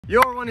Yo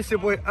everyone, it's your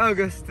boy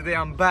August. Today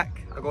I'm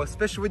back. I got a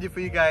special video for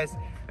you guys.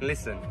 And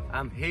listen,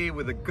 I'm here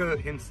with the GOAT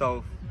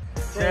himself,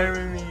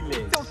 Jeremy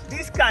Lynch.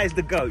 This guy's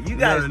the GOAT. You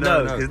guys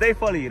know, because they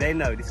follow you, they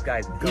know this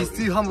guy's the GOAT. He's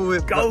too humble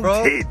with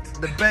GOATed.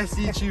 The best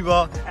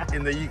YouTuber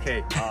in the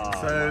UK.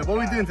 So what are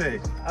we doing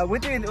today? We're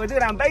doing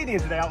Albanian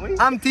today, aren't we?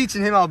 I'm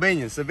teaching him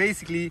Albanian. So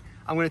basically,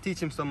 I'm going to teach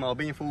him some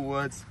Albanian football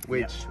words,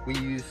 which we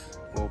use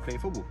while playing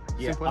football.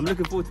 Yeah, I'm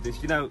looking forward to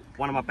this. You know,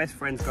 one of my best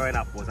friends growing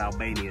up was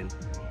Albanian.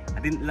 I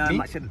didn't learn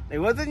much of it.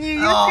 Wasn't you?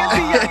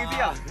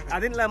 I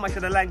didn't learn much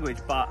of the language,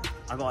 but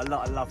I got a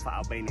lot of love for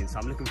Albanian, so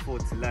I'm looking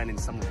forward to learning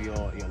some of your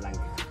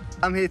language.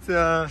 I'm here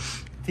to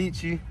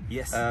teach you.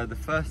 Yes. The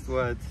first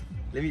word.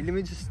 Let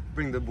me just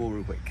bring the ball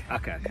real quick.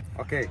 Okay.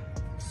 Okay.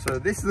 So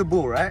this is the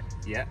ball, right?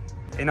 Yeah.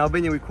 In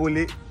Albanian we call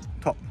it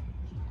top.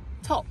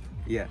 Top.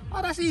 Yeah.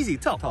 Oh, that's easy.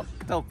 Top. Top.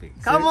 Toppy.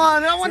 So, Come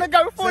on, I want to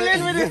go full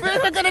in with this.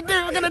 We're gonna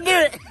do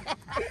it.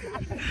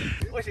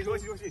 Watch this.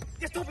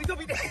 Just toppy.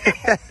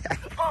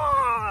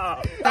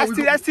 Oh, that's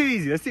too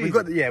easy. That's too easy.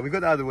 We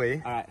got the out of the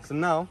way. All right. So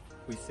now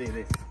we say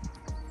this.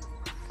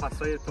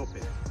 Pasaya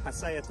topping.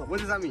 Pasaya topping. What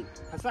does that mean?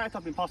 Pasaya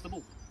topping. Pass the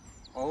ball.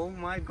 Oh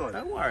my God.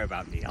 Don't worry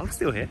about me. I'm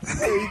still here.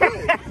 There you go.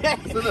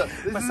 So look,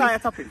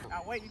 Pasaya topping.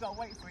 Wait, you gotta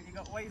wait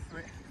for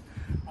it.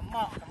 I'm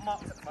marked at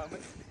the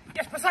moment.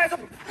 Yes, Pasaya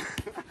topping.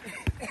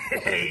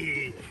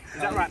 Hey,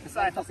 is that right?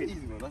 Pasaya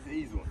topping. That's an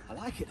easy one. I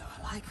like it.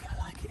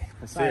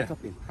 Pasaya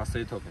topping.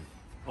 Pasaya topping.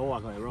 Oh,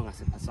 I got it wrong. I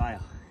said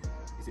pasaya.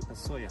 Is it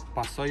pasoya?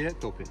 Pasaya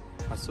topping.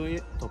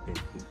 Pasoya topping.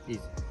 Easy.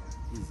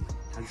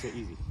 How do you say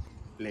easy?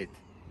 Let.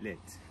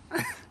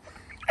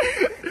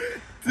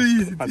 Too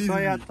easy.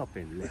 Pasoya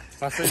topping. Let.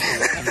 Pasaya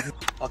topping.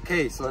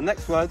 Okay, so the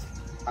next word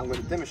I'm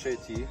going to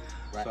demonstrate to you.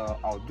 Right. So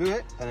I'll do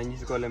it, and then you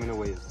just gotta let me know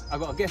what it is. I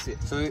gotta guess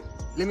it. So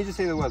let me just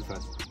say the word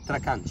first.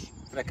 Trakanj.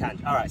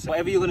 Trakanj. All right. So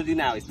whatever you're gonna do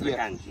now is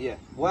trakanj. Yeah.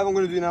 Whatever I'm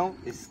gonna do now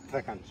is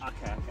trakanj.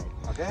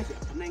 Okay.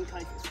 And then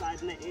kind of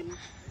sliding it in.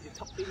 The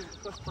top thing,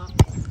 crossbar.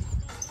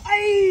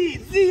 Hey,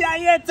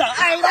 Ziayeta.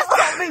 Hey, that's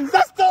toppings.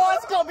 That's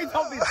gotta be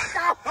toppings.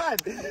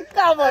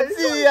 Come on,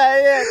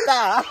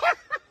 Ziayeta.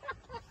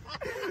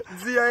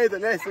 Ziayeta,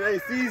 nice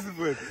easy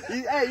word.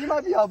 Hey, you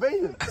might be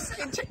Albanian.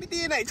 Check the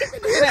DNA.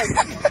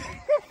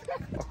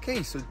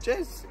 Okay, so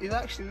Jez is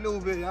actually a little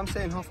bit, I'm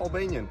saying, half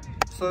Albanian.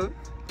 So,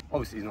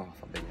 obviously he's not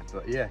half Albanian,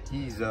 but yeah,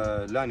 he's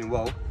learning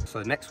well. So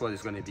the next word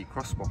is going to be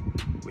crossbar,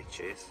 which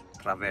is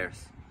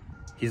traverse.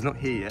 He's not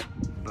here yet,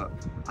 but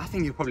I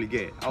think he'll probably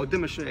get it. I'll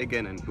demonstrate it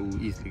again and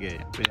he'll easily get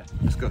it. But yeah,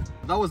 let's go.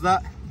 That was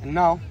that, and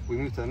now we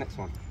move to the next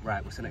one.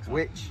 Right, what's the next one?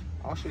 Which,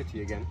 I'll show it to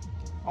you again.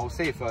 I'll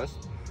say it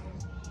first.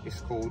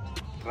 It's called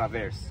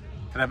traverse.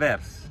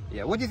 Traverse.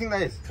 Yeah, what do you think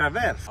that is?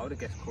 Traverse. I would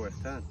have guessed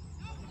correct turn.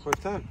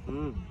 Correct turn?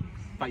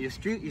 But you're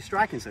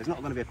striking, so it's not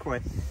going to be a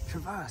correct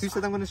traverse. Who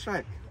said I'm going to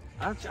strike?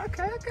 Okay,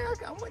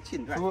 I'm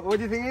watching. Right. So what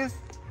do you think it is?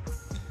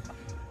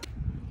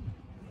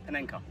 An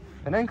anchor.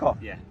 An anchor?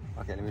 Yeah.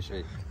 Okay, let me show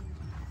you.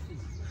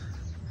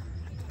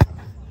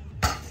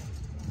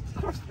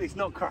 It's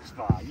not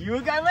crossbar. You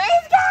were going,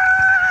 let's go!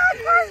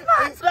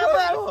 Crossbar! It's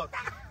traverse!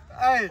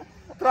 Hey,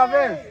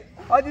 traverse!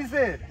 How do you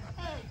say it?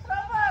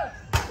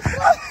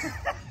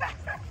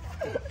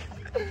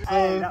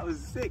 Hey, that was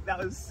sick.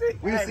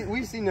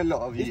 We've seen a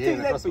lot of you. It's too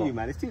late for you,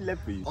 man. It's too late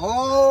for you.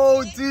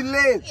 Oh, too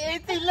late.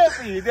 It's too late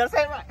for you. Did I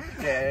say it right?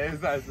 Yeah,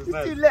 it's nice. It's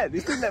too late.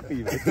 It's too late for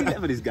you. It's too late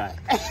for this guy.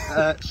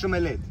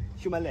 Shumalet.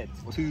 Shumalet.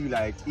 Too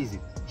like easy.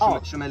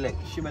 Shumalet.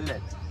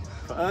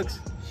 For Ergs,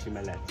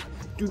 Shumalet.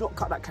 Do not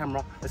cut that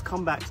camera. Let's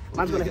come back.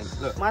 Man's gonna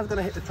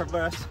hit the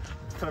traverse.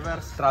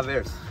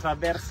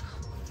 Traverse.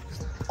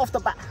 Off the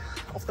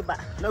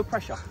bat. No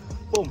pressure.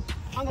 Boom.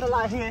 I'm gonna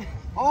lie here.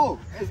 Oh,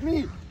 it's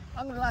me.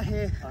 I'm gonna lie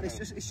here. Okay.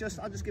 It's just.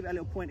 I'll just give it a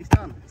little point. It's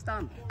done.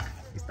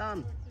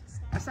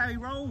 That's how he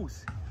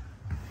rolls.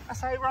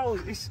 It's,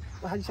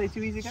 how do you say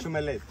too easy again?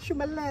 Shumalet.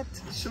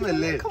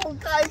 Come on,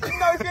 guys. You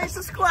know if you ain't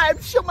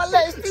subscribed.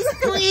 Shumalet.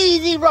 It's too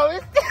easy, bro.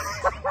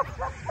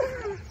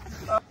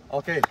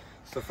 Okay,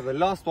 so for the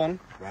last one,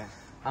 right,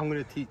 I'm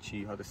gonna teach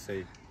you how to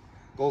say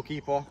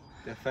goalkeeper,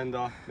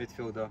 defender,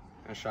 midfielder,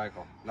 and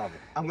striker. Love it.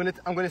 I'm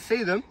gonna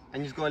say them,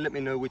 and you just gotta let me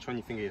know which one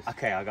you think it is.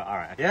 Okay, I got. All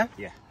right. Okay. Yeah.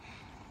 Yeah.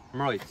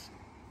 Moritz.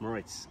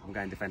 I'm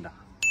going defender.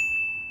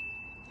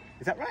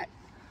 Is that right?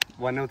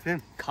 1-0 to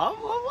him. Come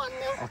on,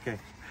 1-0. Okay.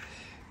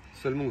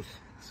 Solmus.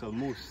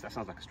 That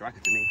sounds like a striker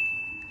to me.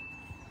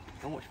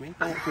 Don't watch me.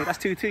 That's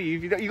 2-2.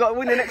 You got to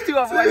win the next two.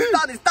 Otherwise,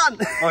 it's done.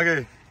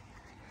 Okay.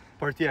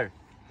 Portier.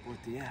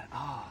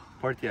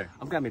 Portier.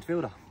 I'm going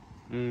midfielder.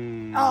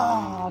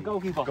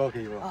 Goalkeeper.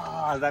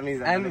 That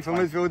means. And for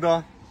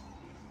midfielder,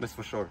 Messi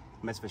for sure.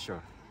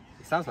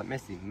 It sounds like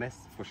Messi.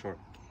 Messi for sure.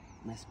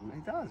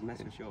 It does.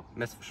 Messi for sure.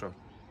 Messi for sure.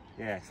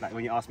 Yeah, it's like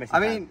when you ask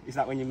Messi. It's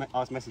like when you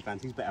ask Messi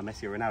fans who's better,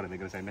 Messi or Ronaldo, they're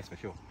gonna say Messi for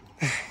sure.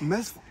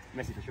 Messi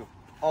for sure.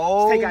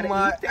 Oh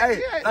my!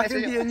 Hey, that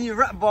can be a new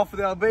rap bar for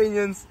the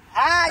Albanians.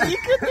 You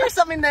could do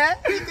something there.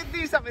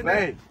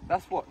 Hey,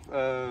 that's what 3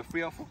 or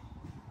 4.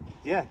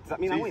 Yeah. Does that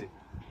mean I win?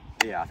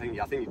 Yeah, I think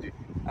you do.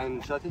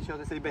 And shall I teach you how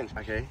to say bench?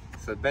 Okay.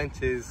 So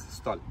bench is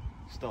stol.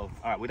 Stove.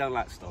 All right, we don't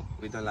like stove.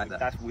 We don't like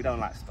that. We don't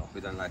like stove.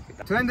 We don't like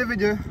it. To end the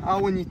video, I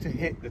want you to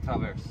hit the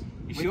traverse.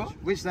 You sure?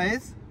 Which that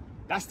is?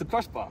 That's the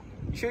crossbar.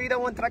 You sure you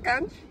don't want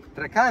trakanj?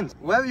 Trakanj,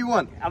 whatever you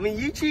want. I mean,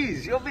 you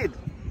choose. Your bid.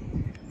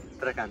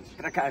 Trakanj.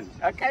 Trakanj.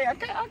 Okay,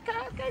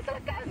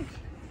 trakanj.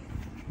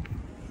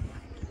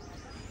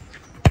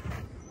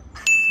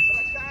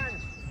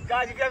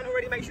 Guys, if you haven't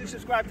already, make sure you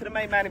subscribe to the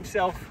main man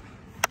himself.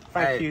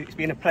 Thank you. It's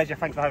been a pleasure.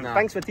 Thanks for having me.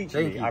 Thanks for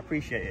teaching me. I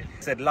appreciate it.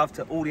 I said love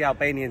to all the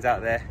Albanians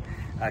out there.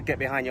 Get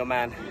behind your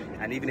man.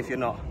 And even if you're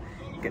not,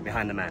 get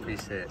behind the man.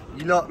 Appreciate it.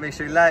 You lot, make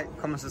sure you like,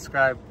 comment,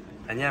 subscribe.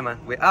 And yeah, man,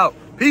 we're out.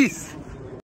 Peace.